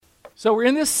So we're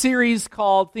in this series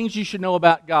called Things You Should Know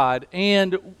About God.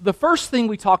 And the first thing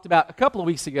we talked about a couple of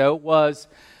weeks ago was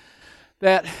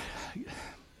that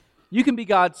you can be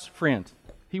God's friend.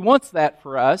 He wants that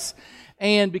for us.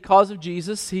 And because of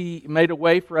Jesus, He made a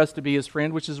way for us to be His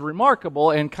friend, which is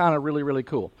remarkable and kind of really, really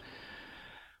cool.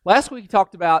 Last week we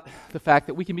talked about the fact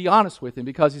that we can be honest with Him.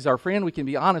 Because He's our friend, we can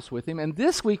be honest with Him. And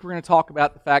this week we're going to talk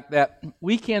about the fact that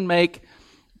we can make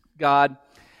God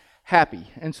happy.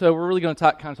 And so we're really going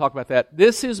to kind of talk about that.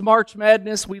 This is March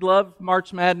Madness. We love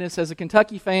March Madness. As a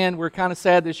Kentucky fan, we're kind of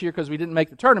sad this year because we didn't make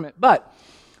the tournament. But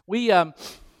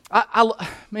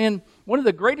man, one of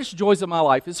the greatest joys of my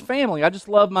life is family. I just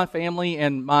love my family,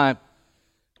 and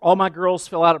all my girls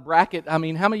fill out a bracket. I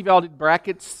mean, how many of y'all did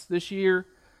brackets this year?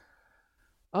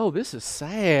 Oh, this is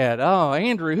sad. Oh,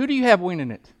 Andrew, who do you have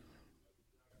winning it?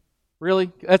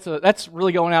 Really? That's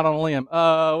really going out on a limb.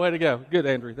 Way to go. Good,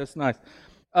 Andrew. That's nice.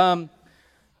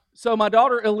 So my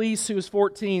daughter Elise, who is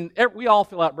 14, we all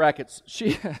fill out brackets.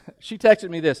 She texted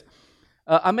me this.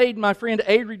 I made my friend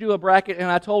Adri do a bracket,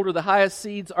 and I told her the highest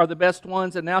seeds are the best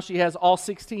ones, and now she has all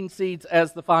 16 seeds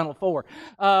as the final four,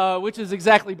 which is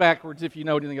exactly backwards if you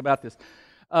know anything about this.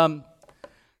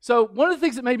 So one of the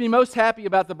things that made me most happy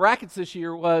about the brackets this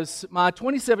year was my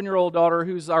 27-year-old daughter,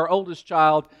 who's our oldest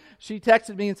child. She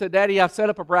texted me and said, "Daddy, I've set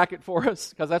up a bracket for us,"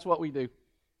 because that's what we do.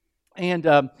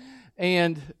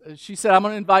 And she said, "I'm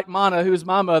going to invite Mana, who is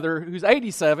my mother, who's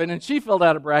 87, and she filled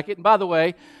out a bracket. And by the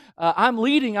way, I'm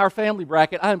leading our family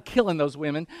bracket. I'm killing those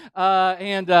women.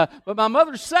 But my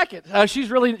mother's second. She's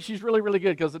really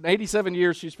good because in 87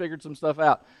 years she's figured some stuff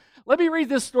out." Let me read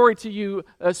this story to you.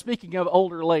 Speaking of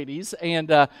older ladies, and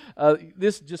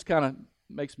this just kind of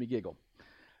makes me giggle.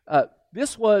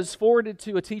 This was forwarded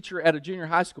to a teacher at a junior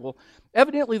high school.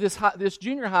 Evidently, this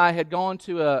junior high had gone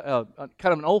to a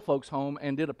kind of an old folks' home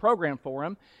and did a program for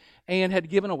him and had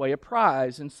given away a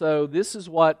prize. And so this is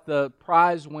what the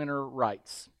prize winner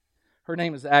writes. Her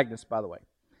name is Agnes, by the way.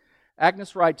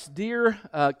 Agnes writes, "Dear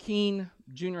Keene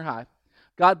Junior High,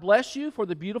 God bless you for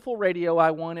the beautiful radio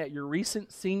I won at your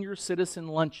recent senior citizen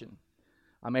luncheon.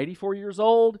 I'm 84 years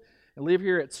old and live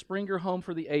here at Springer Home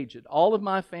for the Aged. All of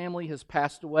my family has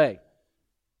passed away,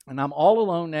 and I'm all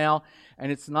alone now,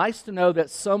 and it's nice to know that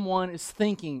someone is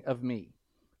thinking of me.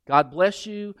 God bless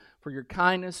you for your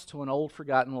kindness to an old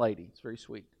forgotten lady." It's very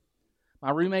sweet. "My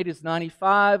roommate is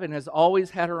 95 and has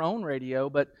always had her own radio,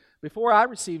 but before I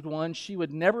received one, she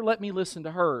would never let me listen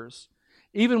to hers,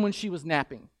 even when she was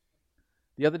napping.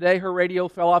 The other day, her radio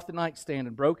fell off the nightstand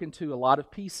and broke into a lot of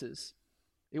pieces.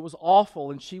 It was awful,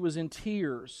 and she was in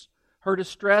tears. Her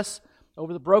distress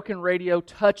over the broken radio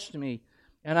touched me,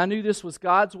 and I knew this was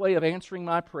God's way of answering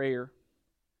my prayer.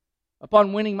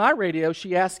 Upon winning my radio,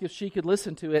 she asked if she could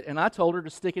listen to it, and I told her to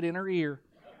stick it in her ear.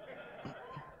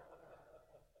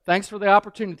 Thanks for the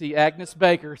opportunity, Agnes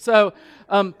Baker." So,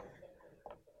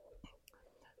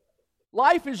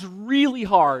 life is really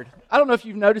hard. I don't know if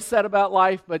you've noticed that about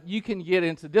life, but you can get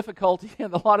into difficulty,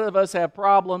 and a lot of us have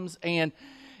problems, and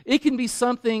it can be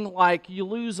something like you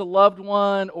lose a loved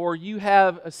one, or you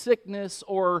have a sickness,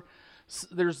 or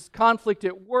there's conflict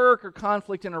at work, or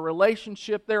conflict in a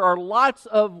relationship. There are lots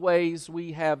of ways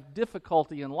we have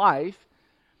difficulty in life,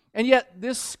 and yet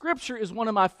this scripture is one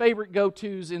of my favorite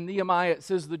go-tos in Nehemiah. It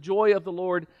says, "The joy of the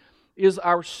Lord is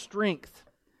our strength."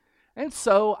 And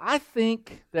so I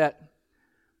think that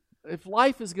if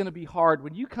life is going to be hard,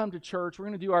 when you come to church, we're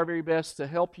going to do our very best to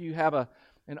help you have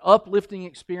an uplifting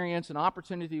experience, an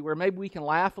opportunity where maybe we can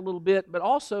laugh a little bit, but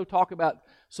also talk about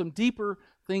some deeper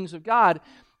things of God.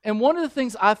 And one of the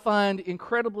things I find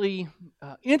incredibly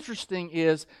interesting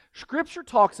is Scripture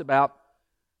talks about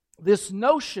this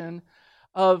notion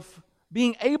of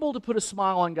being able to put a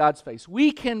smile on God's face.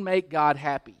 We can make God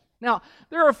happy. Now,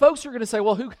 there are folks who are going to say,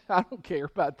 "Well, I don't care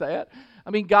about that.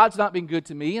 I mean, God's not been good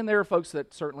to me." And there are folks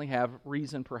that certainly have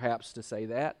reason perhaps to say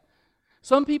that.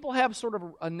 Some people have sort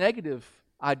of a negative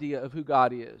idea of who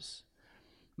God is.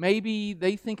 Maybe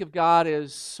they think of God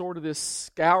as sort of this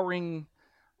scouring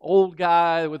old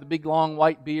guy with a big long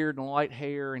white beard and white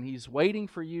hair, and He's waiting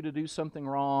for you to do something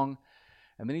wrong,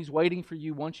 and then He's waiting for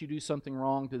you, once you do something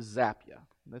wrong, to zap you.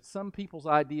 That's some people's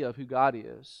idea of who God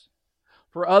is.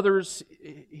 For others,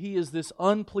 He is this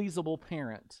unpleasable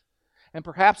parent. And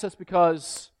perhaps that's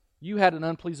because you had an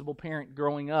unpleasable parent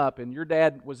growing up, and your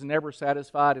dad was never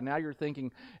satisfied, and now you're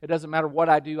thinking, it doesn't matter what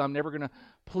I do, I'm never going to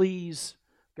please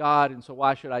God, and so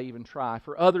why should I even try?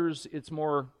 For others, it's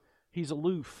more, He's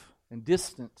aloof and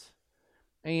distant,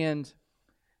 and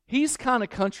He's kind of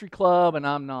country club, and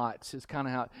I'm not. It's kind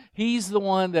of how, He's the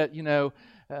one that,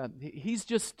 He's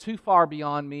just too far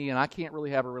beyond me, and I can't really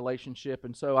have a relationship,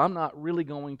 and so I'm not really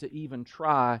going to even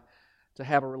try to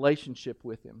have a relationship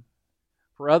with Him.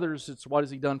 For others, it's what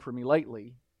has He done for me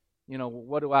lately?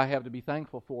 What do I have to be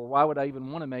thankful for? Why would I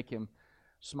even want to make Him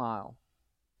smile?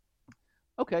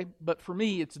 Okay, but for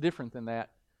me, it's different than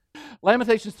that.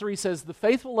 Lamentations 3 says, "The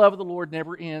faithful love of the Lord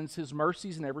never ends. His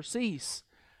mercies never cease.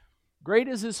 Great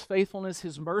is His faithfulness.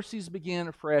 His mercies begin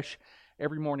afresh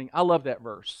every morning." I love that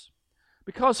verse.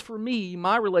 Because for me,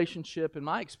 my relationship and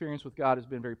my experience with God has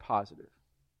been very positive.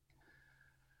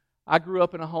 I grew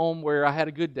up in a home where I had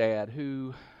a good dad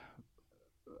who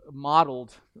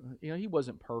modeled, he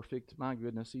wasn't perfect. My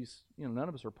goodness, none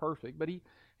of us are perfect, but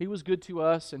he was good to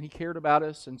us and he cared about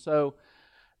us. And so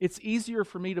it's easier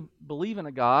for me to believe in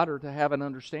a God or to have an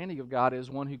understanding of God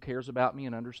as one who cares about me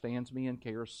and understands me and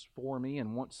cares for me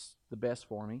and wants the best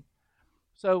for me.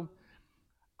 So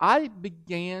I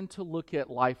began to look at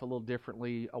life a little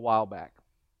differently a while back.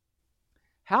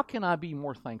 How can I be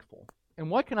more thankful? And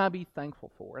what can I be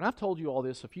thankful for? And I've told you all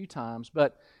this a few times,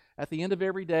 but at the end of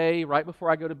every day, right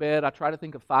before I go to bed, I try to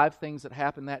think of 5 things that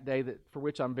happened that day for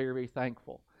which I'm very, very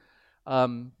thankful.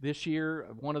 This year,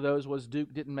 one of those was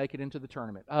Duke didn't make it into the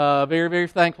tournament. Very, very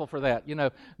thankful for that.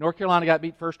 North Carolina got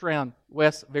beat first round.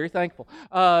 Wes, very thankful.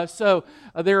 So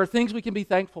there are things we can be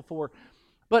thankful for.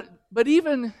 But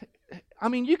even,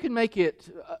 you can make it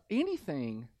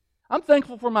anything. I'm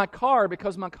thankful for my car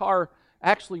because my car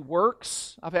actually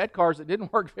works. I've had cars that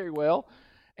didn't work very well.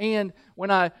 And when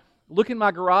I look in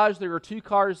my garage, there are 2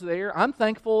 cars there. I'm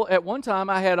thankful. At one time,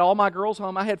 I had all my girls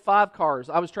home. I had 5 cars.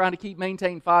 I was trying to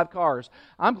maintain 5 cars.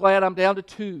 I'm glad I'm down to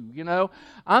 2,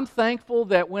 I'm thankful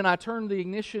that when I turn the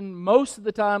ignition, most of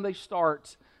the time they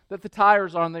start, that the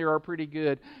tires on there are pretty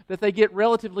good, that they get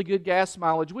relatively good gas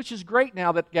mileage, which is great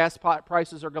now that gas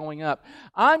prices are going up.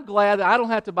 I'm glad that I don't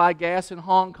have to buy gas in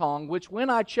Hong Kong, which when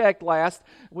I checked last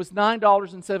was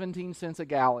 $9.17 a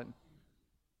gallon.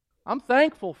 I'm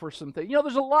thankful for some things.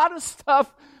 There's a lot of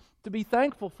stuff to be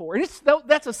thankful for. And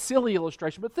that's a silly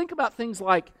illustration, but think about things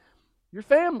like your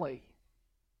family.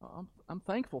 I'm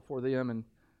thankful for them and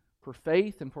for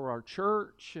faith and for our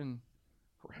church and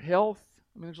for health.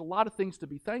 There's a lot of things to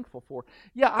be thankful for.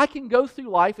 Yeah, I can go through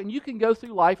life and you can go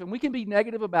through life and we can be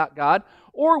negative about God,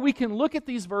 or we can look at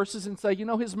these verses and say,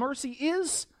 His mercy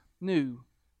is new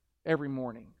every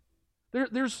morning.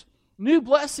 There's new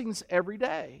blessings every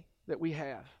day that we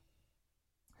have.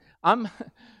 I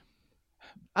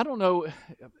don't know,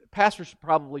 pastors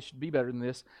probably should be better than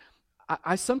this.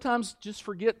 I sometimes just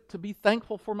forget to be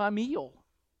thankful for my meal.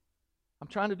 I'm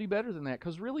trying to do better than that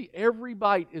because really every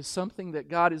bite is something that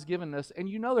God has given us, and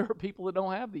there are people that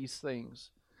don't have these things.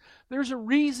 There's a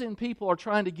reason people are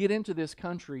trying to get into this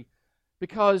country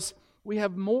because we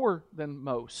have more than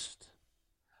most.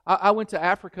 I went to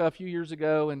Africa a few years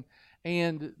ago,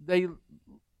 and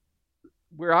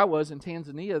where I was in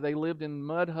Tanzania, they lived in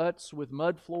mud huts with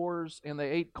mud floors, and they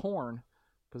ate corn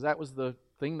because that was the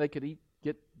thing they could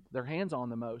get their hands on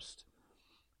the most.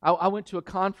 I went to a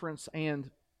conference,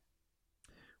 and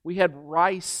we had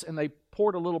rice, and they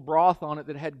poured a little broth on it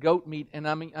that had goat meat,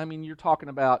 and you're talking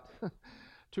about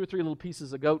 2 or 3 little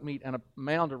pieces of goat meat and a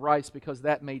mound of rice because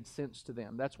that made sense to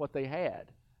them. That's what they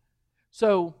had.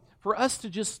 So for us to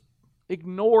just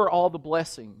ignore all the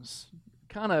blessings,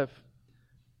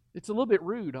 it's a little bit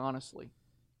rude, honestly.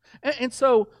 And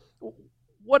so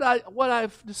what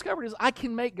I've discovered is I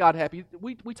can make God happy.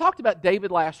 We talked about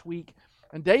David last week,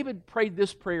 and David prayed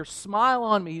this prayer, "Smile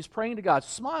on me." He's praying to God,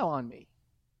 "Smile on me.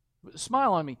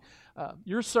 Smile on me,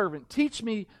 your servant. Teach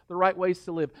me the right ways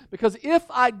to live. Because if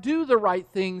I do the right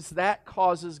things, that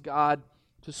causes God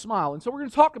to smile." And so we're going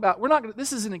to talk about,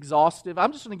 this isn't exhaustive.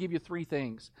 I'm just going to give you 3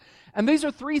 things. And these are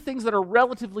 3 things that are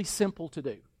relatively simple to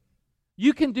do.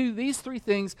 You can do these 3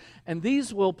 things, and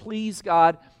these will please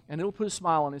God, and it'll put a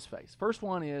smile on His face. First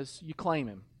one is you claim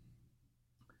Him.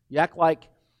 You act like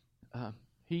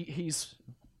He's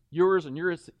yours and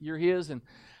you're His. And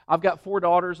I've got 4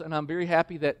 daughters, and I'm very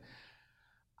happy that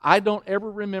I don't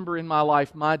ever remember in my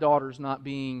life my daughters not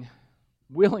being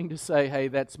willing to say, "Hey,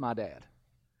 that's my dad."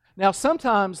 Now,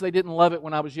 sometimes they didn't love it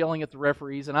when I was yelling at the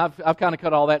referees, and I've kind of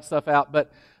cut all that stuff out.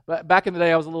 But back in the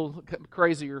day, I was a little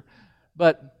crazier.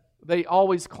 But they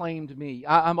always claimed me.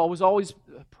 I was always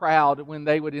proud when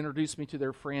they would introduce me to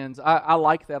their friends. I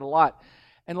like that a lot.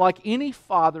 And like any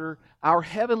father, our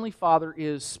Heavenly Father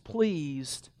is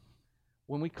pleased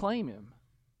when we claim Him.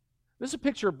 This is a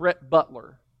picture of Brett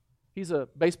Butler. He's a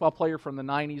baseball player from the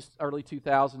 90s, early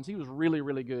 2000s. He was really,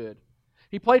 really good.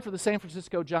 He played for the San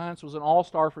Francisco Giants, was an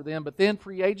all-star for them, but then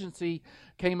free agency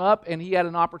came up, and he had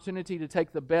an opportunity to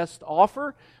take the best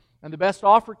offer, and the best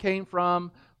offer came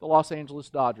from the Los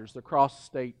Angeles Dodgers, the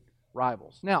cross-state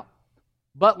rivals. Now,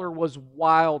 Butler was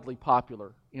wildly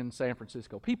popular in San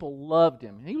Francisco. People loved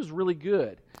him. He was really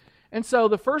good. And so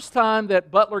the first time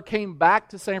that Butler came back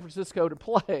to San Francisco to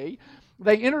play,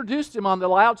 they introduced him on the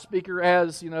loudspeaker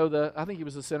as, I think he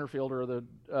was the center fielder or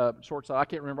the shortstop. I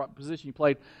can't remember what position he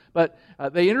played. But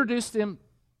they introduced him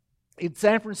in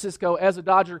San Francisco as a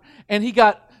Dodger, and he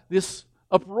got this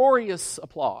uproarious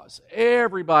applause.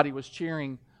 Everybody was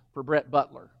cheering for Brett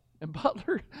Butler. And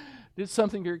Butler did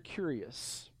something very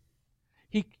curious.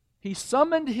 He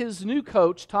summoned his new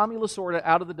coach, Tommy Lasorda,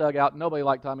 out of the dugout. Nobody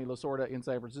liked Tommy Lasorda in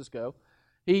San Francisco.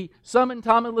 He summoned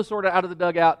Tommy Lasorda out of the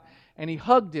dugout, and he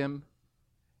hugged him,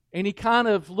 and he kind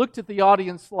of looked at the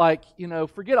audience like,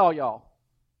 forget all y'all.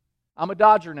 I'm a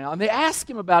Dodger now. And they asked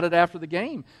him about it after the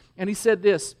game, and he said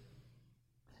this: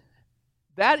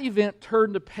 that event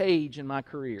turned a page in my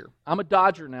career. I'm a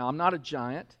Dodger now. I'm not a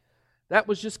Giant. That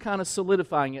was just kind of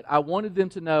solidifying it. I wanted them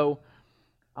to know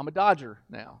I'm a Dodger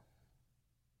now.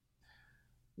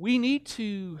 We need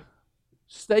to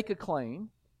stake a claim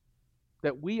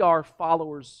that we are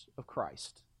followers of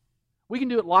Christ. We can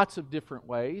do it lots of different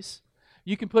ways.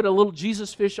 You can put a little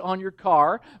Jesus fish on your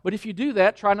car, but if you do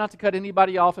that, try not to cut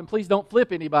anybody off, and please don't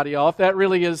flip anybody off. That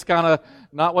really is kind of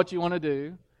not what you want to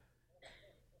do.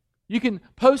 You can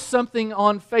post something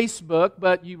on Facebook,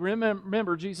 but you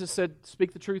remember Jesus said,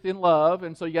 speak the truth in love,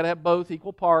 and so you got to have both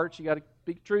equal parts. You got to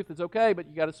speak truth. It's okay, but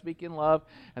you got to speak in love,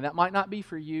 and that might not be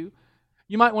for you.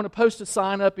 You might want to post a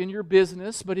sign up in your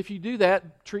business, but if you do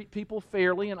that, treat people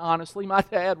fairly and honestly. My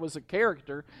dad was a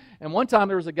character, and one time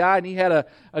there was a guy, and he had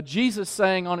a Jesus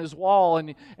saying on his wall,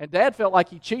 and Dad felt like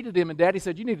he cheated him, and Daddy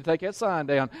said, you need to take that sign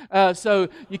down. So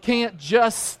you can't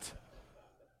just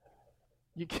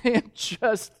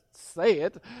say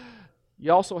it.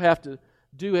 You also have to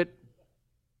do it.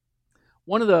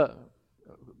 One of the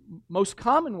most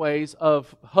common ways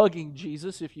of hugging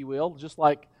Jesus, if you will, just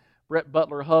like Brett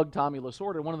Butler hugged Tommy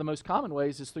Lasorda, one of the most common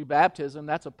ways is through baptism.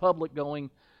 That's a public going.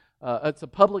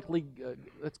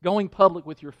 It's going public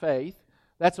with your faith.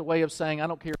 That's a way of saying, I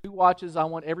don't care who watches. I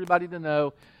want everybody to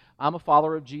know I'm a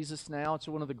follower of Jesus now. It's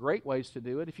one of the great ways to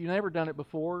do it. If you've never done it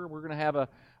before, we're going to have a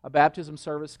baptism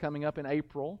service coming up in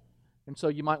April, and so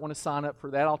you might want to sign up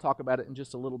for that. I'll talk about it in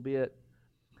just a little bit.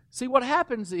 See, what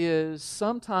happens is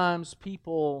sometimes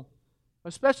people,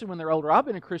 especially when they're older, I've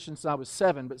been a Christian since I was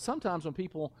 7, but sometimes when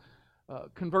people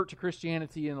convert to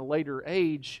Christianity in a later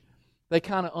age, they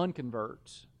kind of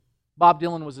unconvert. Bob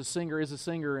Dylan is a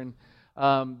singer, and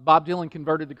Bob Dylan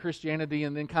converted to Christianity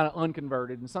and then kind of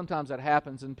unconverted, and sometimes that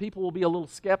happens, and people will be a little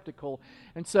skeptical,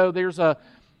 and so there's a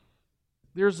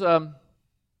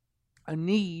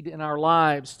need in our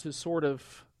lives to sort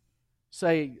of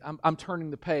say, I'm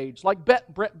turning the page. Like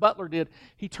Brett Butler did,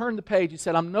 he turned the page. He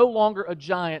said, I'm no longer a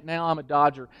Giant, now I'm a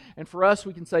Dodger. And for us,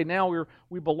 we can say now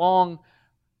we belong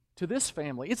to this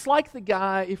family. It's like the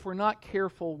guy, if we're not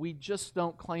careful, we just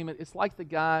don't claim it. It's like the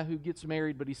guy who gets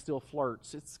married but he still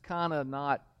flirts. It's kind of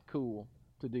not cool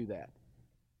to do that.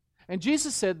 And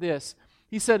Jesus said this.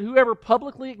 He said, whoever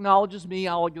publicly acknowledges me,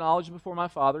 I'll acknowledge before my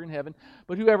Father in heaven.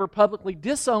 But whoever publicly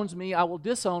disowns me, I will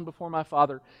disown before my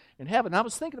Father in heaven. I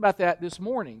was thinking about that this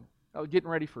morning. I was getting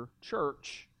ready for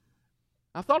church.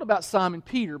 I thought about Simon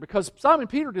Peter, because Simon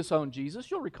Peter disowned Jesus.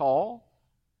 You'll recall.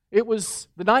 It was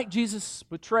the night Jesus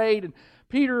betrayed, and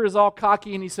Peter is all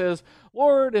cocky, and he says,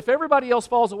 Lord, if everybody else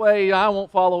falls away, I won't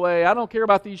fall away. I don't care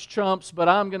about these chumps, but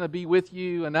I'm going to be with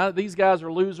you. And these guys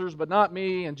are losers, but not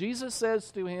me. And Jesus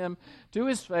says to him, to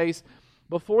his face,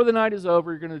 before the night is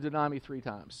over, you're going to deny me 3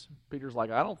 times. Peter's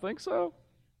like, I don't think so.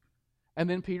 And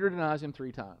then Peter denies him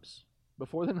 3 times.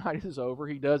 Before the night is over,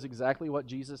 he does exactly what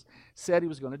Jesus said he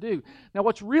was going to do. Now,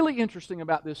 what's really interesting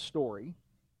about this story,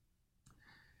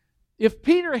 if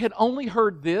Peter had only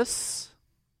heard this,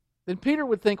 then Peter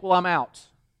would think, well, I'm out.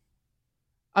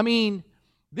 I mean,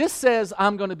 this says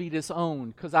I'm going to be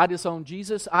disowned because I disowned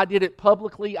Jesus. I did it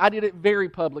publicly. I did it very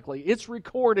publicly. It's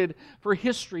recorded for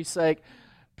history's sake.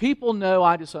 People know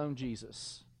I disowned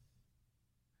Jesus.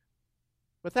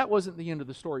 But that wasn't the end of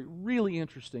the story. Really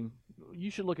interesting. You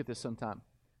should look at this sometime.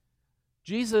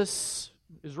 Jesus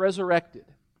is resurrected.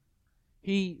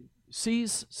 He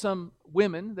sees some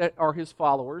women that are his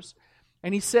followers,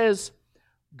 and he says,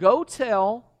 go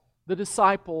tell the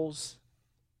disciples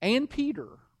and Peter,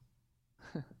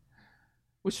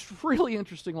 which is really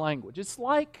interesting language. It's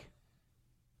like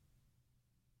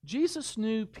Jesus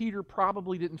knew Peter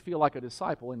probably didn't feel like a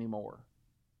disciple anymore.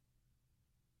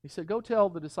 He said, go tell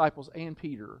the disciples and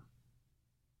Peter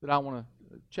that I want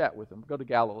to chat with them. Go to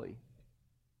Galilee.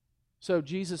 So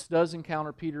Jesus does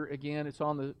encounter Peter again. It's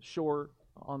on the shore,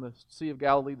 on the Sea of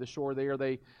Galilee, the shore there.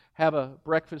 They have a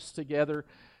breakfast together.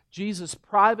 Jesus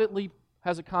privately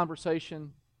has a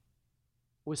conversation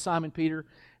with Simon Peter,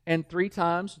 and 3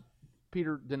 times,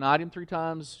 Peter denied him 3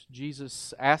 times.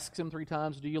 Jesus asks him 3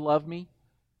 times, do you love me?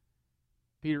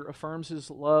 Peter affirms his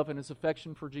love and his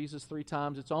affection for Jesus 3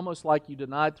 times. It's almost like you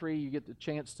denied 3, you get the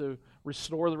chance to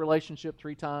restore the relationship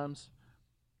 3 times.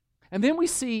 And then we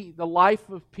see the life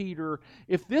of Peter.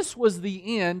 If this was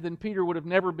the end, then Peter would have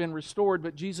never been restored,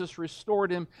 but Jesus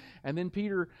restored him, and then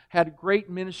Peter had great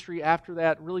ministry after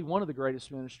that, really one of the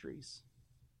greatest ministries.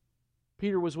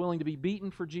 Peter was willing to be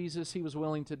beaten for Jesus. He was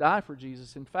willing to die for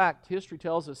Jesus. In fact, history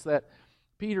tells us that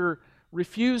Peter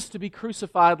refused to be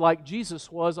crucified like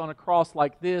Jesus was on a cross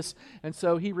like this, and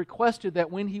so he requested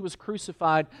that when he was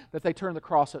crucified, that they turn the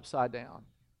cross upside down.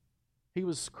 He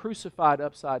was crucified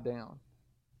upside down.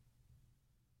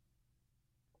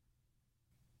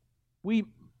 We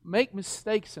make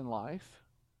mistakes in life.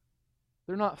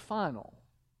 They're not final.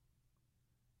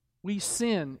 We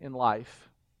sin in life.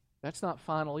 That's not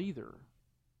final either.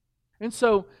 And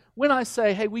so when I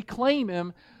say, hey, we claim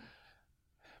Him,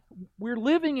 we're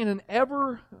living in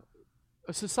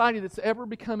a society that's ever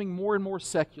becoming more and more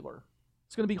secular.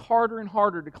 It's going to be harder and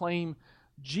harder to claim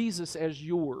Jesus as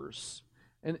yours.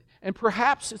 And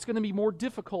perhaps it's going to be more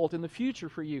difficult in the future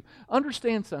for you.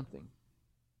 Understand something.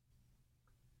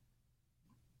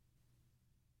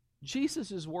 Jesus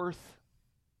is worth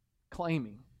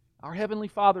claiming. Our Heavenly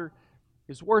Father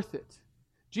is worth it.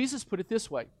 Jesus put it this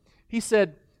way. He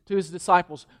said to His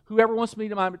disciples, whoever wants me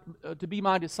to be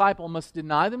my disciple must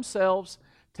deny themselves,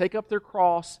 take up their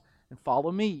cross, and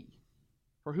follow me.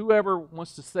 For whoever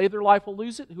wants to save their life will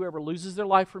lose it. Whoever loses their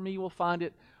life for me will find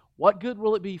it. What good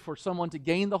will it be for someone to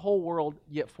gain the whole world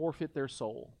yet forfeit their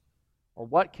soul? Or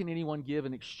what can anyone give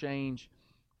in exchange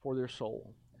for their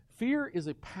soul? Fear is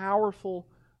a powerful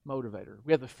motivator.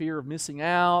 We have the fear of missing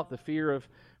out, the fear of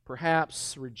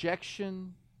perhaps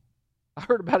rejection. I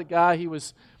heard about a guy, he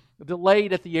was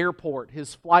delayed at the airport.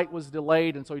 His flight was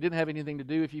delayed, and so he didn't have anything to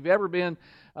do. If you've ever been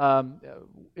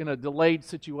in a delayed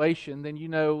situation, then you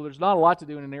know there's not a lot to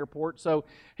do in an airport. So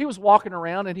he was walking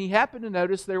around, and he happened to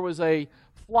notice there was a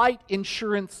flight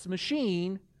insurance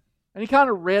machine, and he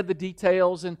kind of read the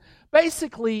details, and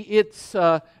basically it's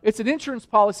an insurance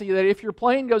policy that if your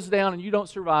plane goes down and you don't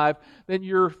survive, then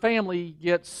your family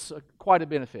gets quite a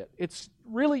benefit. It's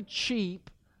really cheap,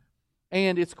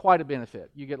 and it's quite a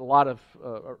benefit. You get a lot of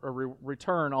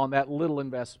return on that little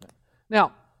investment.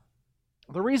 Now,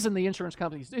 the reason the insurance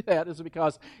companies do that is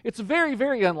because it's very,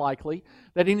 very unlikely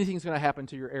that anything's going to happen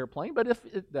to your airplane, but if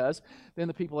it does, then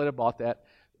the people that have bought that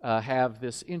have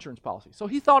this insurance policy. So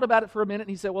he thought about it for a minute, and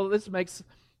he said, well, this makes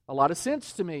a lot of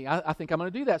sense to me. I think I'm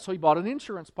going to do that. So he bought an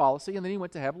insurance policy, and then he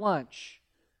went to have lunch.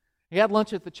 He had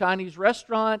lunch at the Chinese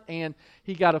restaurant, and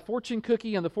he got a fortune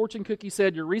cookie, and the fortune cookie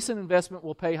said, your recent investment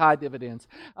will pay high dividends.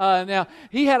 Now,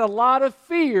 he had a lot of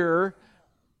fear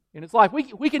in his life.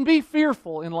 We can be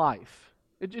fearful in life.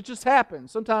 It just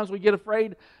happens. Sometimes we get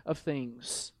afraid of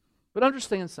things. But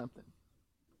understand something.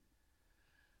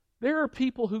 There are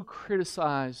people who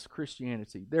criticize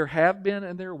Christianity. There have been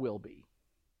and there will be.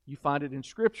 You find it in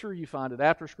Scripture, you find it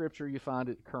after Scripture, you find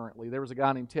it currently. There was a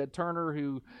guy named Ted Turner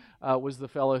who was the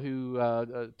fellow who,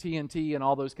 TNT and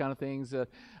all those kind of things.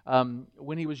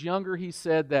 When he was younger, he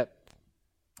said that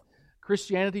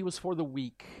Christianity was for the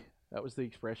weak. That was the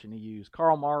expression he used.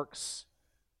 Karl Marx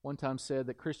one time said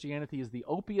that Christianity is the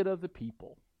opiate of the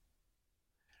people.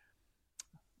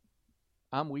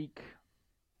 I'm weak.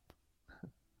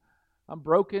 I'm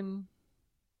broken.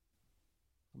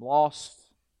 I'm lost.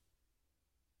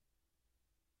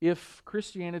 If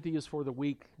Christianity is for the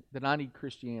weak, then I need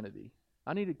Christianity.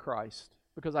 I needed Christ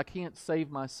because I can't save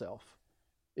myself.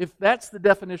 If that's the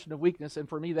definition of weakness, and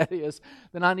for me that is,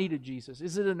 then I needed Jesus.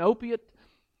 Is it an opiate?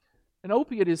 An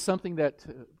opiate is something that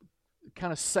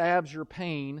kind of salves your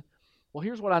pain. Well,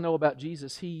 here's what I know about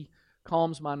Jesus. He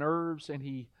calms my nerves, and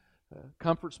He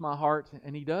comforts my heart,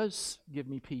 and He does give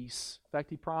me peace. In fact,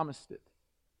 He promised it.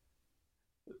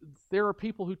 There are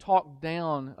people who talk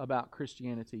down about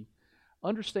Christianity.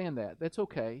 Understand that. That's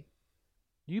okay.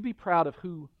 You be proud of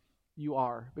who you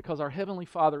are, because our Heavenly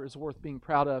Father is worth being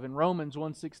proud of. In Romans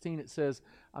 1:16 it says,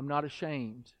 I'm not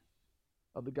ashamed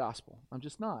of the gospel. I'm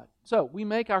just not. So we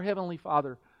make our Heavenly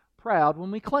Father proud when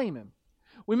we claim Him.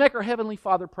 We make our Heavenly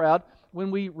Father proud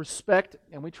when we respect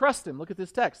and we trust Him. Look at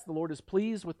this text. The Lord is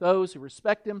pleased with those who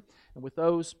respect Him and with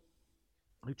those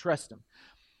who trust Him.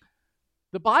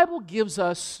 The Bible gives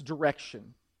us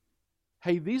direction.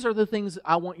 Hey, these are the things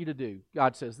I want you to do.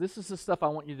 God says, this is the stuff I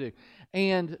want you to do.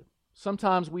 And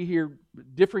sometimes we hear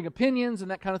differing opinions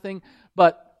and that kind of thing,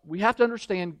 but we have to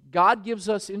understand God gives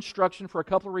us instruction for a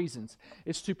couple of reasons.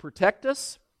 It's to protect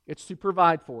us, It's to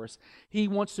provide for us. He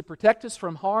wants to protect us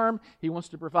from harm. He wants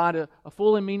to provide a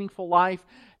full and meaningful life.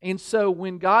 And so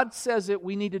when God says it,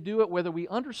 we need to do it whether we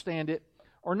understand it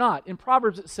or not. In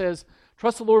Proverbs it says,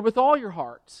 trust the Lord with all your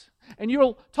heart. And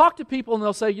you'll talk to people and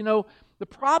they'll say, the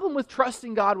problem with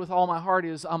trusting God with all my heart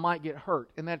is I might get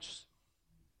hurt. And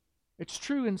it's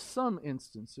true in some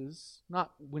instances,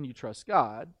 not when you trust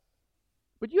God.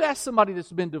 But you ask somebody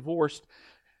that's been divorced,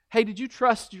 hey, did you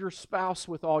trust your spouse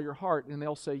with all your heart? And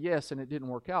they'll say yes, and it didn't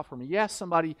work out for me. You ask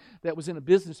somebody that was in a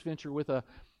business venture with a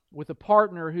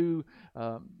partner who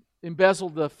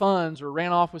embezzled the funds or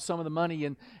ran off with some of the money,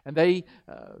 and they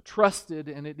trusted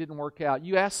and it didn't work out.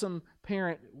 You ask some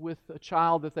parent with a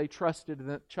child that they trusted, and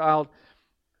that child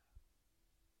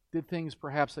did things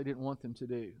perhaps they didn't want them to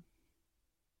do.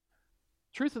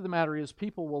 Truth of the matter is,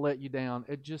 people will let you down.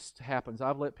 It just happens.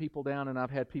 I've let people down, and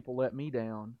I've had people let me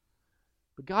down.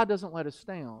 But God doesn't let us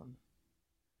down.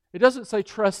 It doesn't say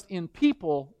trust in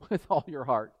people with all your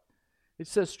heart. It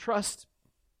says trust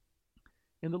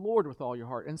in the Lord with all your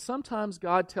heart. And sometimes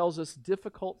God tells us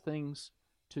difficult things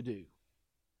to do.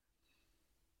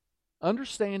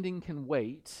 Understanding can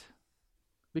wait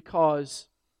because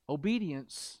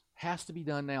obedience has to be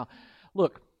done now.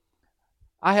 Look,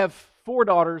 I have 4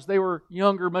 daughters. They were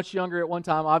younger, much younger at one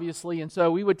time, obviously, and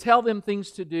so we would tell them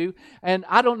things to do. And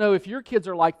I don't know if your kids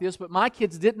are like this, but my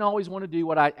kids didn't always want to do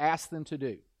what I asked them to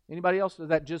do. Anybody else? Or is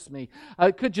that just me?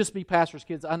 It could just be pastors'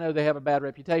 kids. I know they have a bad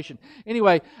reputation.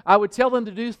 Anyway, I would tell them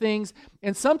to do things,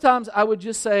 and sometimes I would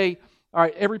just say, all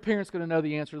right, every parent's going to know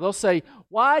the answer. They'll say,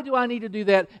 why do I need to do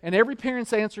that? And every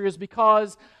parent's answer is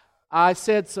because I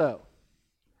said so.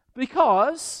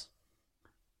 Because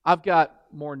I've got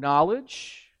more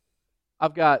knowledge.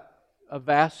 I've got a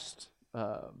vaster,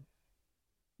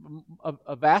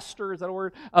 is that a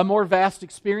word? A more vast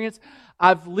experience.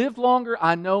 I've lived longer.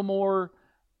 I know more.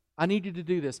 I needed to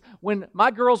do this. When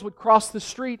my girls would cross the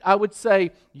street, I would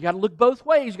say, you got to look both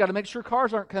ways. You got to make sure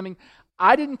cars aren't coming.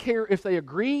 I didn't care if they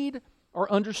agreed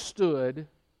or understood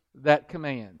that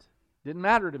command. Didn't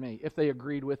matter to me if they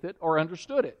agreed with it or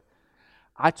understood it.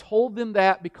 I told them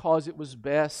that because it was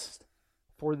best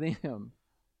for them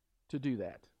to do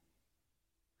that.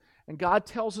 And God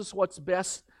tells us what's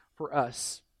best for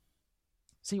us.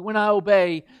 See, when I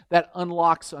obey, that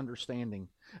unlocks understanding.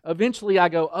 Eventually I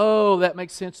go, oh, that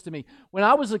makes sense to me. When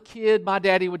I was a kid, my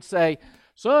daddy would say,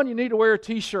 son, you need to wear a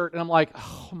t-shirt. And I'm like,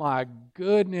 oh my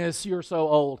goodness, you're so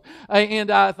old. And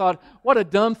I thought, what a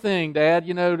dumb thing, Dad,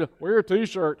 to wear a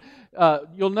t-shirt.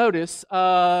 You'll notice,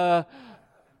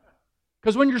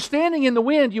 because when you're standing in the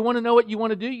wind, you want to know what you want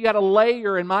to do. You got to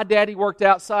layer. And my daddy worked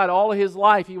outside all of his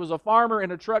life. He was a farmer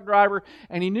and a truck driver,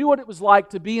 and he knew what it was like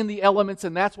to be in the elements,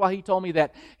 and that's why he told me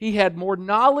that. He had more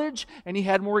knowledge and he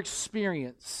had more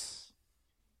experience.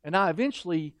 And I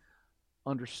eventually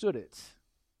understood it.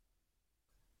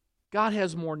 God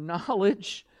has more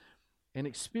knowledge and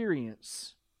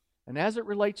experience. And as it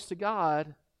relates to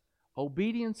God,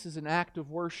 obedience is an act of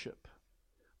worship.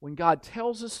 When God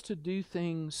tells us to do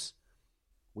things,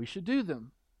 we should do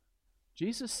them.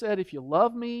 Jesus said, if you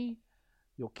love me,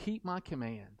 you'll keep my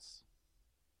commands.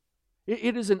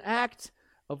 It is an act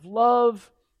of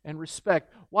love and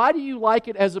respect. Why do you like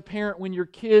it as a parent when your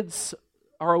kids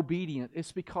are obedient?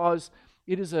 It's because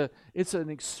it's an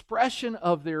expression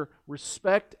of their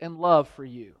respect and love for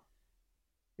you.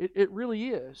 It really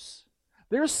is.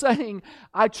 They're saying,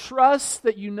 I trust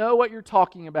that you know what you're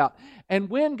talking about. And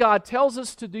when God tells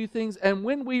us to do things, and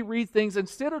when we read things,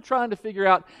 instead of trying to figure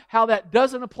out how that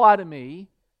doesn't apply to me,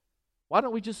 why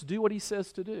don't we just do what He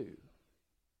says to do?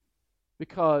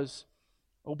 Because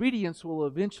obedience will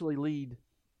eventually lead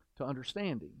to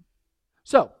understanding.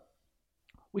 So,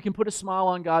 we can put a smile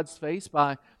on God's face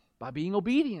by being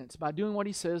obedient, by doing what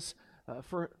He says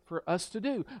for us to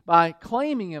do, by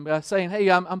claiming Him, by saying,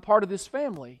 hey, I'm part of this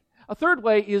family. A third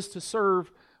way is to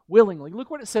serve willingly.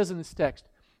 Look what it says in this text.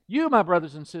 You, my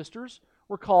brothers and sisters,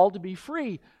 were called to be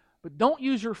free, but don't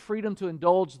use your freedom to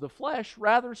indulge the flesh.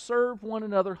 Rather, serve one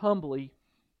another humbly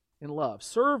in love.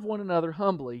 Serve one another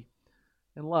humbly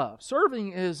in love.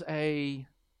 Serving is a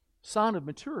sign of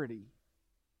maturity.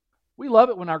 We love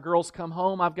it when our girls come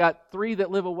home. I've got 3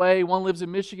 that live away. One lives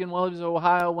in Michigan, one lives in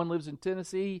Ohio, one lives in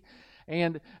Tennessee.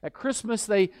 And at Christmas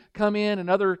they come in, and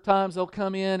other times they'll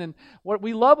come in. And what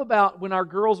we love about when our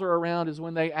girls are around is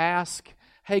when they ask,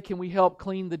 hey, can we help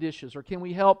clean the dishes? Or can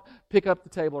we help pick up the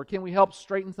table? Or can we help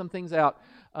straighten some things out?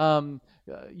 When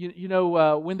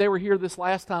they were here this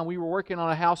last time, we were working on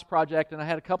a house project, and I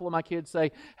had a couple of my kids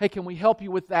say, hey, can we help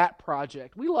you with that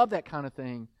project? We love that kind of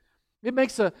thing. It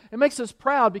makes us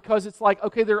proud because it's like,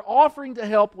 okay, they're offering to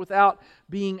help without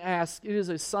being asked. It is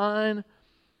a sign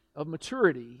of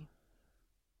maturity.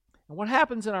 And what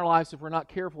happens in our lives if we're not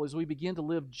careful is we begin to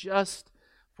live just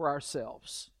for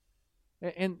ourselves.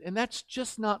 And that's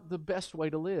just not the best way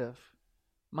to live.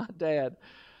 My dad,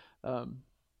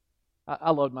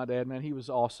 I loved my dad, man. He was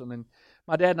awesome. And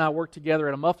my dad and I worked together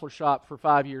at a muffler shop for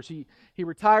 5 years. He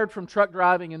retired from truck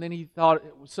driving, and then he thought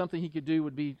it was something he could do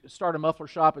would be start a muffler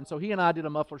shop. And so he and I did a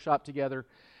muffler shop together.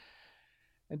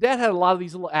 And Dad had a lot of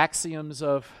these little axioms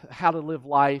of how to live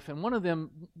life. And one of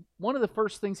the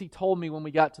first things he told me when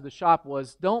we got to the shop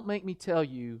was, don't make me tell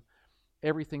you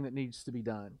everything that needs to be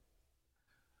done.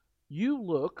 You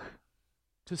look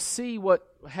to see what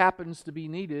happens to be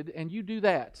needed, and you do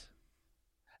that.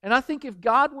 And I think if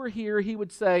God were here, He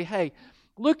would say, hey,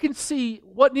 look and see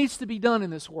what needs to be done in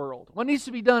this world. What needs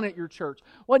to be done at your church.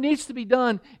 What needs to be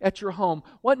done at your home.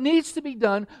 What needs to be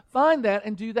done, find that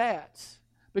and do that.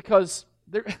 Because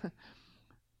the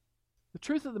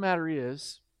truth of the matter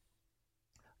is,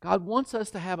 God wants us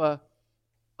to have a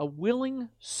willing,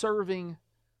 serving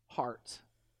heart.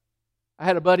 I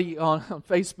had a buddy on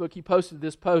Facebook, he posted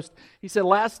this post. He said,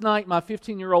 last night my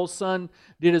 15-year-old son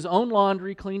did his own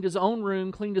laundry, cleaned his own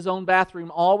room, cleaned his own bathroom,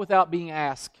 all without being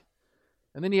asked.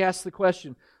 And then he asked the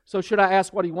question, so should I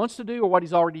ask what he wants to do or what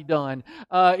he's already done?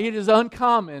 It is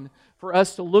uncommon for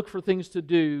us to look for things to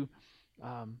do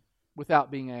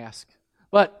without being asked.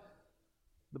 But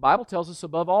the Bible tells us,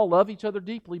 above all, love each other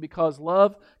deeply because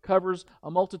love covers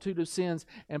a multitude of sins.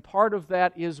 And part of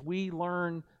that is we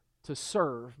learn to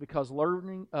serve because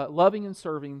loving and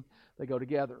serving, they go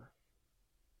together.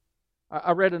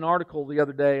 I read an article the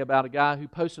other day about a guy who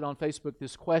posted on Facebook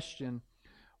this question,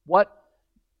 what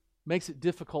makes it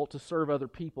difficult to serve other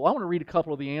people? I want to read a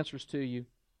couple of the answers to you.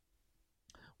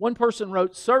 One person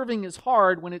wrote, serving is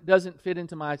hard when it doesn't fit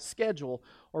into my schedule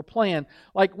or plan.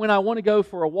 Like when I want to go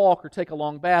for a walk or take a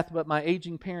long bath, but my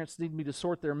aging parents need me to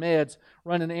sort their meds,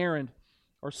 run an errand,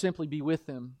 or simply be with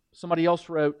them. Somebody else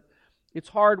wrote, it's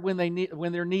hard when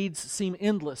their needs seem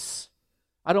endless.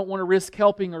 I don't want to risk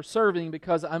helping or serving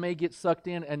because I may get sucked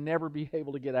in and never be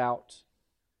able to get out.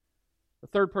 The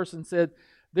third person said,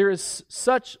 there is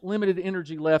such limited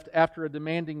energy left after a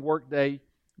demanding workday,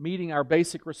 meeting our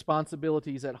basic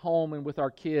responsibilities at home and with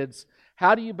our kids.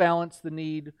 How do you balance the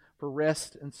need for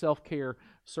rest and self-care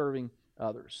serving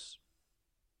others?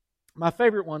 My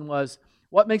favorite one was,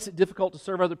 what makes it difficult to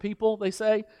serve other people? They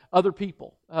say, other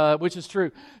people, which is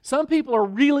true. Some people are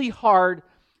really hard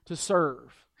to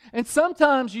serve. And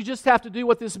sometimes you just have to do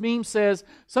what this meme says.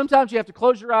 Sometimes you have to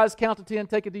close your eyes, count to 10,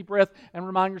 take a deep breath, and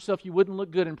remind yourself you wouldn't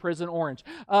look good in Prison Orange.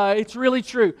 It's really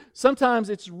true. Sometimes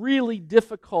it's really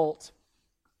difficult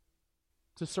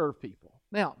to serve people.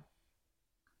 Now,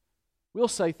 we'll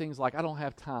say things like, I don't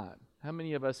have time. How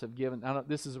many of us have given,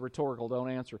 this is a rhetorical, don't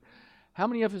answer. How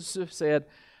many of us have said,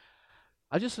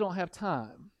 I just don't have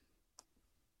time?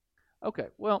 Okay,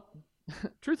 well,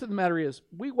 truth of the matter is,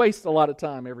 we waste a lot of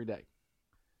time every day.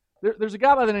 There's a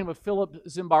guy by the name of Philip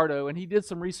Zimbardo, and he did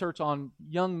some research on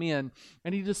young men,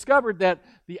 and he discovered that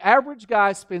the average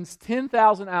guy spends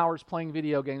 10,000 hours playing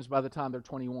video games by the time they're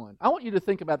 21. I want you to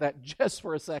think about that just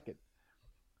for a second.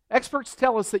 Experts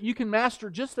tell us that you can master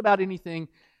just about anything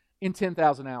in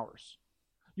 10,000 hours.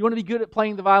 You want to be good at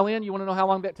playing the violin? You want to know how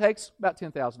long that takes? About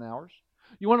 10,000 hours.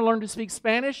 You want to learn to speak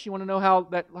Spanish? You want to know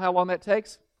how long that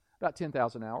takes? About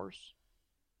 10,000 hours.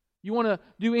 You want to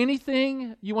do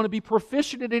anything? You want to be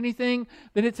proficient at anything?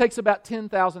 Then it takes about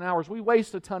 10,000 hours. We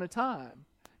waste a ton of time.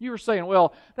 You were saying,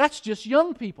 well, that's just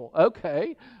young people.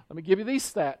 Okay, let me give you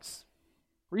these stats.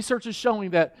 Research is showing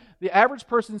that the average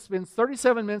person spends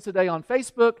 37 minutes a day on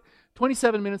Facebook,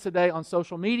 27 minutes a day on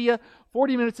social media,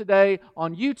 40 minutes a day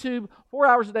on YouTube, 4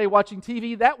 hours a day watching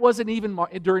TV. That wasn't even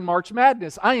during March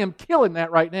Madness. I am killing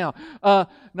that right now.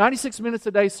 96 minutes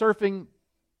a day surfing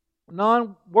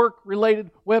non-work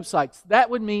related websites. That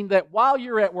would mean that while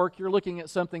you're at work, you're looking at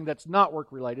something that's not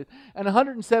work related, and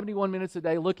 171 minutes a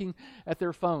day looking at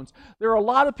their phones. There are a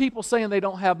lot of people saying they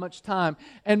don't have much time,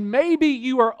 and maybe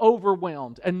you are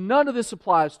overwhelmed, and none of this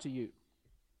applies to you.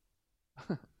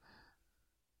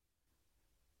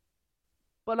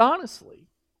 But honestly,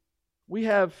 we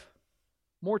have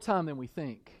more time than we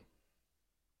think.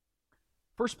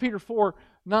 1 Peter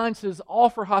 4:9 says,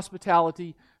 offer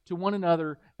hospitality to one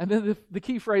another. And then the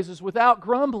key phrase is without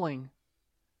grumbling.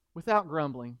 Without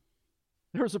grumbling.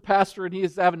 There was a pastor and he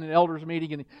is having an elders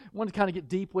meeting and he wanted to kind of get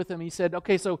deep with him. He said,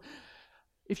 okay, so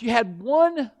if you had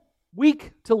 1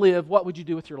 week to live, what would you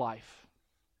do with your life?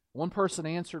 One person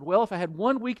answered, well, if I had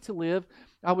 1 week to live,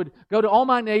 I would go to all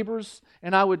my neighbors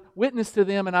and I would witness to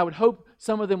them and I would hope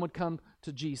some of them would come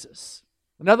to Jesus.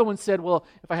 Another one said, well,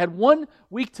 if I had 1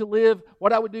 week to live,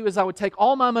 what I would do is I would take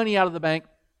all my money out of the bank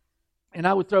And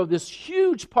I would throw this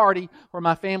huge party for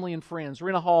my family and friends,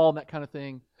 rent a hall and that kind of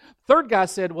thing. Third guy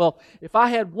said, well, if I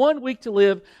had 1 week to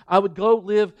live, I would go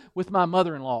live with my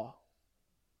mother-in-law.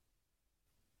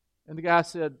 And the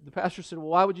pastor said, well,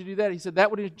 why would you do that? He said,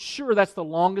 that would ensure that's the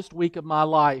longest week of my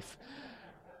life.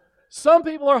 Some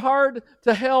people are hard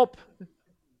to help.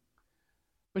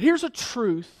 But here's a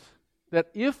truth that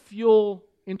if you'll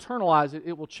internalize it,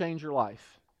 it will change your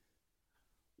life.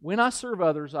 When I serve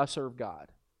others, I serve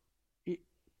God.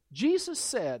 Jesus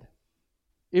said,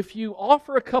 if you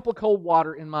offer a cup of cold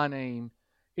water in my name,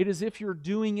 it is as if you're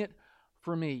doing it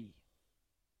for me.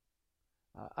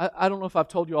 I don't know if I've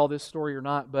told you all this story or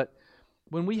not, but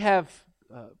when we have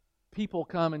people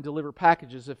come and deliver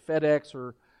packages at FedEx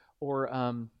or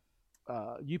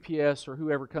UPS or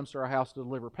whoever comes to our house to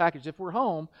deliver a package, if we're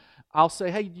home, I'll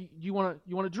say, hey, do you want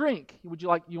a drink?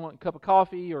 You want a cup of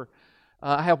coffee, or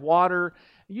I have water?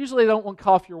 Usually they don't want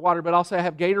coffee or water, but I'll say I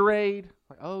have Gatorade.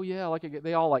 Like, oh yeah, I like it.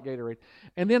 They all like Gatorade.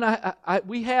 And then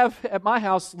we have at my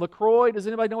house LaCroix. Does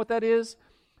anybody know what that is?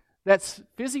 That's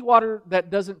fizzy water that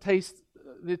doesn't taste.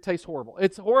 It tastes horrible.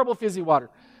 It's horrible fizzy water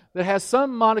that has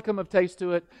some modicum of taste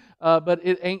to it, but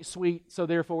it ain't sweet, so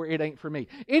therefore it ain't for me.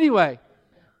 Anyway,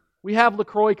 we have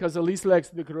LaCroix because Elise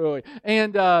likes LaCroix.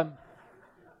 And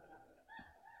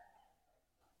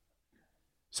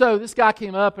so this guy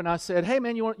came up and I said, hey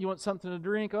man, you want something to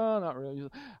drink? Oh, not really.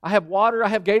 I have water, I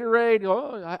have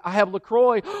Gatorade, I have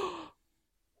LaCroix.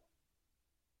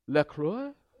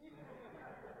 LaCroix?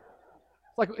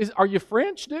 It's like, are you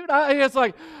French, dude? It's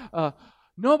like,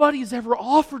 nobody's ever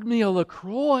offered me a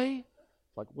LaCroix.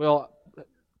 It's like, well,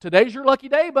 today's your lucky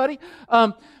day, buddy.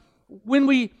 When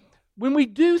we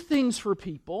do things for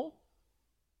people,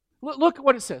 look at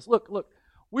what it says. Look.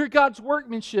 We're God's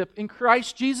workmanship in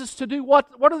Christ Jesus to do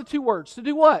what? What are the two words? To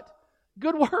do what?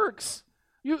 Good works.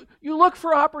 You look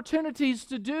for opportunities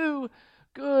to do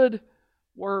good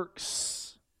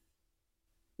works.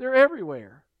 They're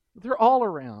everywhere. They're all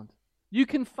around. You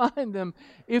can find them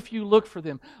if you look for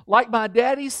them. Like my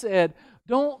daddy said,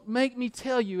 don't make me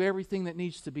tell you everything that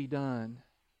needs to be done.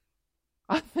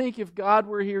 I think if God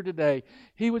were here today,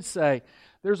 He would say,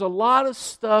 there's a lot of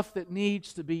stuff that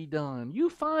needs to be done. You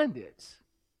find it.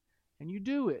 And you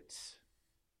do it.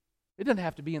 It doesn't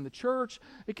have to be in the church.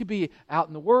 It could be out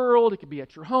in the world. It could be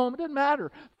at your home. It doesn't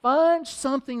matter. Find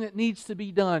something that needs to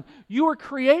be done. You were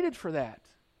created for that.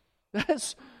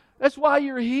 That's why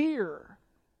you're here.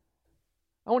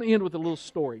 I want to end with a little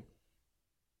story.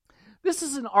 This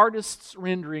is an artist's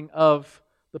rendering of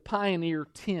the Pioneer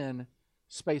 10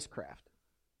 spacecraft.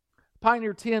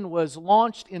 Pioneer 10 was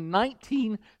launched in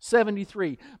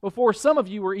 1973, before some of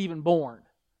you were even born.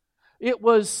 It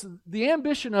was the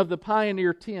ambition of the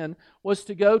Pioneer 10 was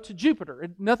to go to Jupiter.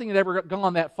 Nothing had ever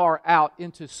gone that far out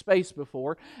into space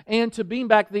before. And to beam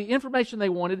back, the information they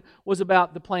wanted was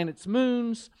about the planet's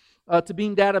moons, to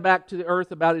beam data back to the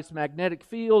Earth about its magnetic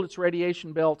field, its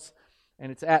radiation belts,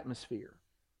 and its atmosphere.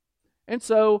 And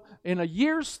so, in a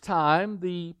year's time,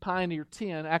 the Pioneer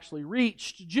 10 actually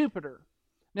reached Jupiter.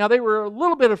 Now, they were a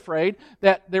little bit afraid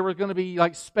that there were going to be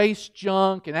like space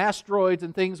junk and asteroids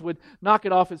and things would knock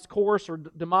it off its course or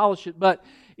demolish it, but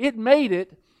it made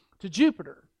it to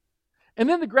Jupiter. And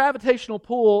then the gravitational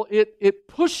pull, it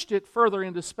pushed it further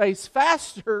into space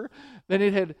faster than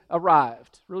it had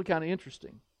arrived. Really kind of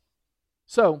interesting.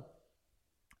 So,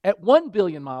 at 1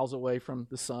 billion miles away from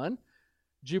the Sun,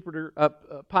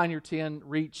 Pioneer 10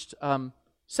 reached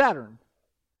Saturn.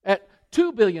 At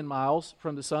 2 billion miles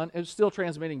from the Sun, it's still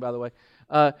transmitting, by the way,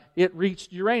 it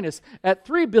reached Uranus. At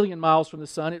 3 billion miles from the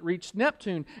Sun, it reached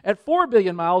Neptune. At 4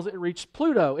 billion miles, it reached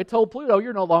Pluto. It told Pluto,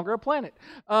 you're no longer a planet.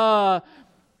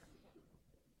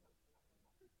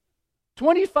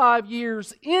 25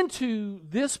 years into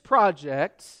this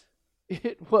project,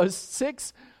 it was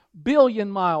 6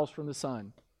 billion miles from the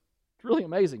Sun. It's really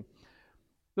amazing.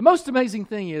 The most amazing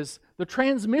thing is the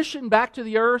transmission back to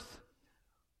the Earth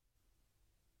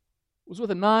was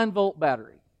with a 9-volt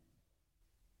battery.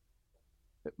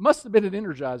 It must have been an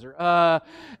Energizer.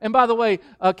 And by the way,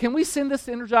 can we send this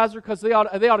to Energizer? Because they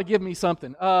ought to give me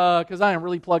something. Because I am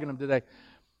really plugging them today.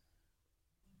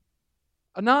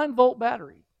 A 9-volt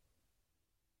battery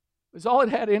is all it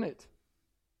had in it.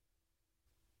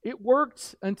 It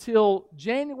worked until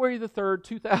January the 3rd,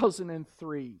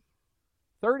 2003.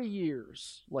 30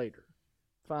 years later,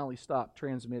 finally stopped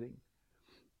transmitting.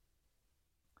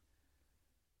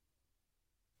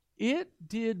 It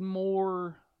did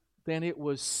more than it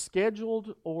was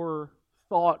scheduled or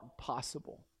thought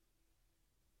possible.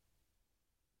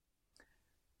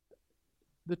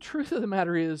 The truth of the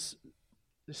matter is,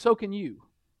 so can you.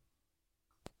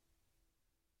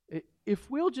 if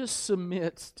we'll just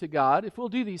submit to God, if we'll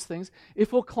do these things,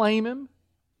 if we'll claim Him,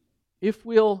 if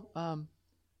we'll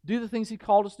do the things He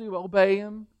called us to do, obey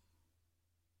Him,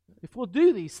 if we'll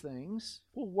do these things,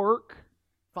 we'll work,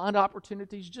 find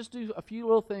opportunities, just do a few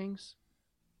little things,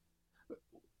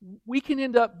 we can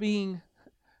end up being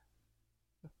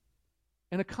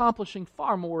and accomplishing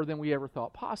far more than we ever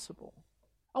thought possible.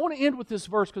 I want to end with this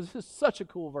verse because this is such a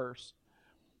cool verse.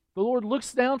 The Lord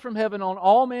looks down from heaven on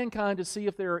all mankind to see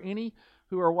if there are any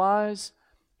who are wise.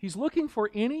 He's looking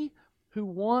for any who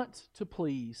want to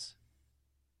please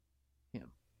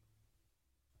Him.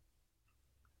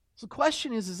 So the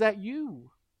question is that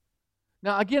you?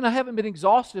 Now, again, I haven't been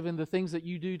exhaustive in the things that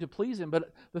you do to please Him,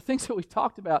 but the things that we've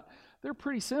talked about, they're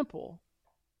pretty simple.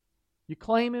 You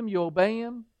claim Him, you obey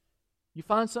Him, you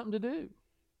find something to do.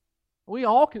 We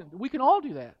can all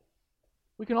do that.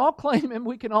 We can all claim Him,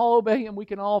 we can all obey Him, we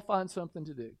can all find something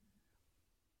to do.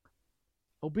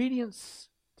 Obedience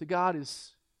to God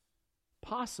is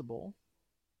possible,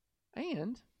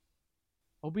 and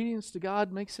obedience to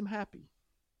God makes Him happy.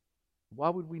 Why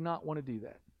would we not want to do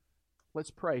that?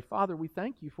 Let's pray. Father, we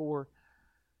thank You for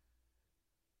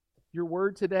Your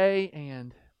word today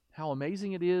and how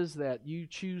amazing it is that You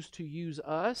choose to use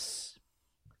us.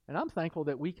 And I'm thankful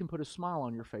that we can put a smile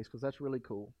on Your face because that's really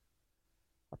cool.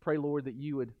 I pray, Lord, that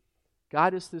You would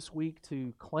guide us this week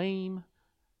to claim,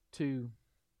 to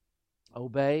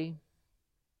obey,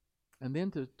 and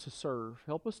then to serve.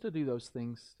 Help us to do those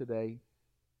things today,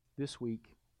 this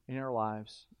week, in our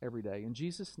lives, every day. In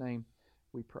Jesus' name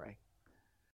we pray.